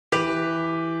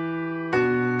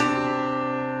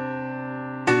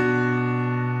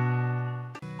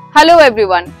Hello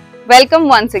everyone, welcome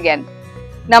once again.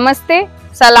 Namaste,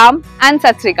 Salam and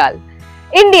Sat Sri Akal.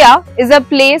 India is a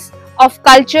place of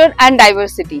culture and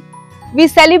diversity. We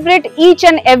celebrate each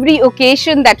and every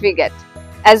occasion that we get.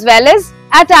 As well as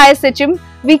at ISHM,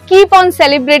 we keep on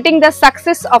celebrating the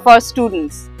success of our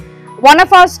students. One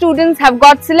of our students have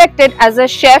got selected as a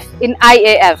chef in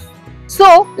IAF.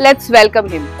 So, let's welcome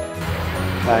him.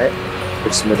 Hi,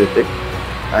 it's me Ritik.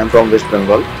 I am from West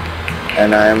Bengal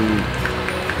and I am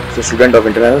a student of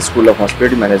International School of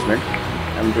Hospitality Management.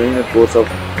 I am doing a course of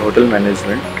Hotel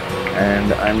Management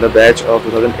and I am the batch of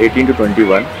 2018 to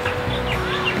 21.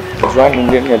 I joined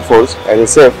Indian Air Force as a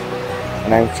chef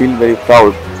and I feel very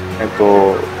proud. तो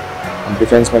हम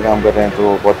defence में काम कर रहे हैं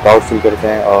तो बहुत proud feel करते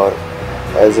हैं और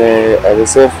एज ए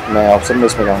शेफ मैं ऑप्शन में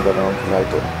इसमें काम कर रहा हूँ फिलहाल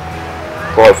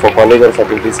तो फॉर कॉलेज और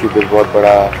फैकल्टीज़ की भी बहुत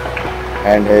बड़ा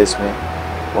हैंड है इसमें।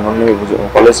 उन्होंने भी मुझे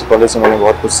कॉलेज से मैंने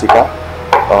बहुत कुछ सीखा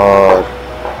और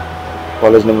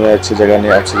कॉलेज ने मुझे अच्छी जगह में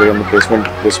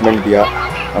प्लेसमेंट दिया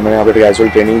और मैंने यहाँ पर कैजुअल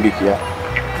ट्रेनिंग भी किया।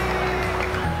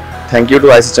 Thank you to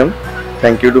ISHM,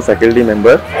 thank you to faculty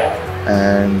member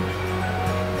and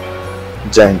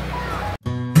जय हिंद।